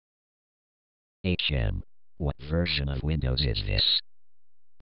What version of Windows is this?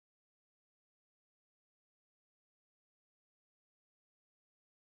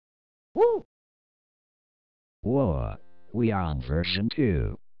 Woo! Whoa, we are on version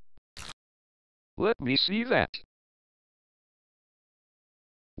 2. Let me see that.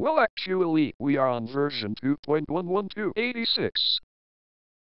 Well, actually, we are on version 2.11286.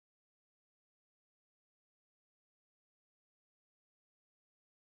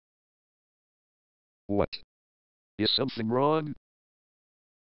 What? Is something wrong?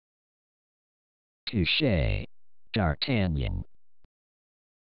 Touché, D'Artagnan.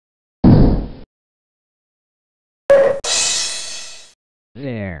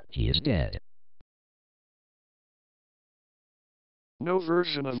 There, he is dead. No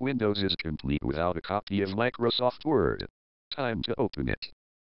version of Windows is complete without a copy of Microsoft Word. Time to open it.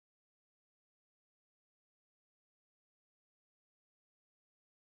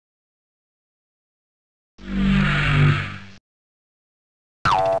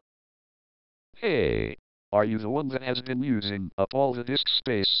 Hey, are you the one that has been using up all the disk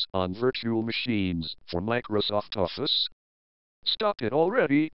space on virtual machines for Microsoft Office? Stop it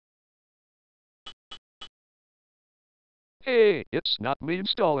already! Hey, it's not me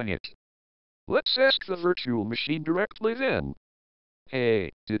installing it. Let's ask the virtual machine directly then.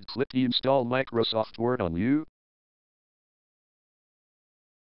 Hey, did Clippy install Microsoft Word on you?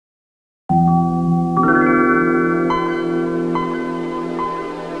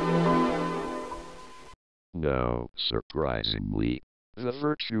 No, surprisingly, the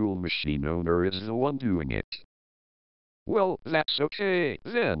virtual machine owner is the one doing it. Well, that's okay,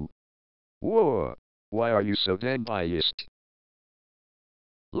 then. Whoa, why are you so damn biased?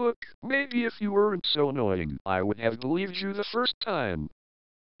 Look, maybe if you weren't so annoying, I would have believed you the first time.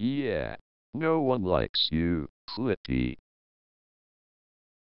 Yeah, no one likes you, Clippy.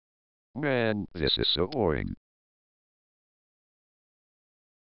 Man, this is so boring.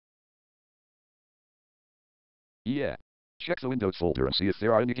 Yeah, check the Windows folder and see if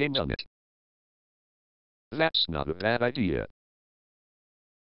there are any games on it. That's not a bad idea.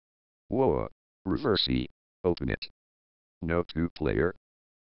 Whoa, Reversi, open it. No two-player.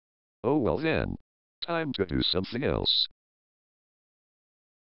 Oh well then. Time to do something else.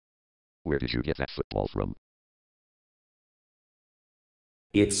 Where did you get that football from?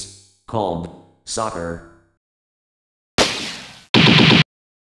 It's called soccer.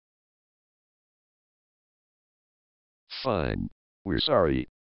 Fine. We're sorry.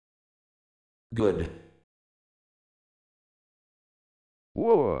 Good.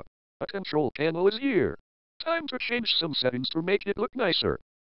 Whoa, a control panel is here. Time to change some settings to make it look nicer.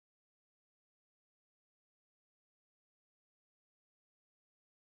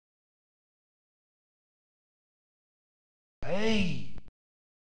 Hey!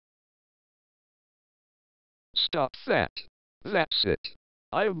 Stop that. That's it.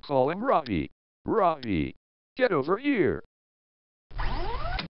 I am calling Robbie. Robbie, get over here.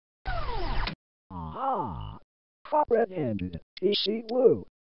 Aha! Caught red-handed, PC blue.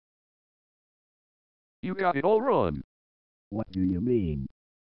 You got it all wrong. What do you mean?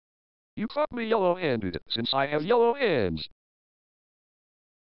 You caught me yellow-handed, since I have yellow hands.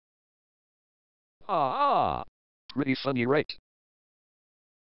 Ah, pretty funny, right?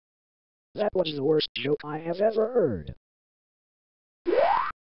 That was the worst joke I have ever heard.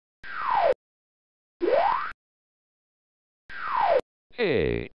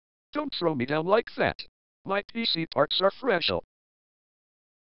 Hey, don't throw me down like that. My PC parts are fragile.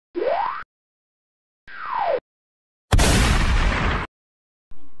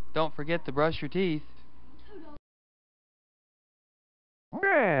 Don't forget to brush your teeth.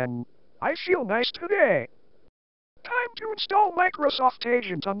 Man, I feel nice today. Time to install Microsoft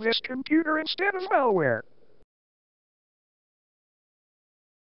Agent on this computer instead of malware.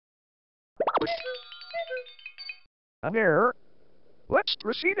 An error. Let's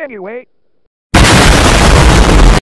proceed anyway.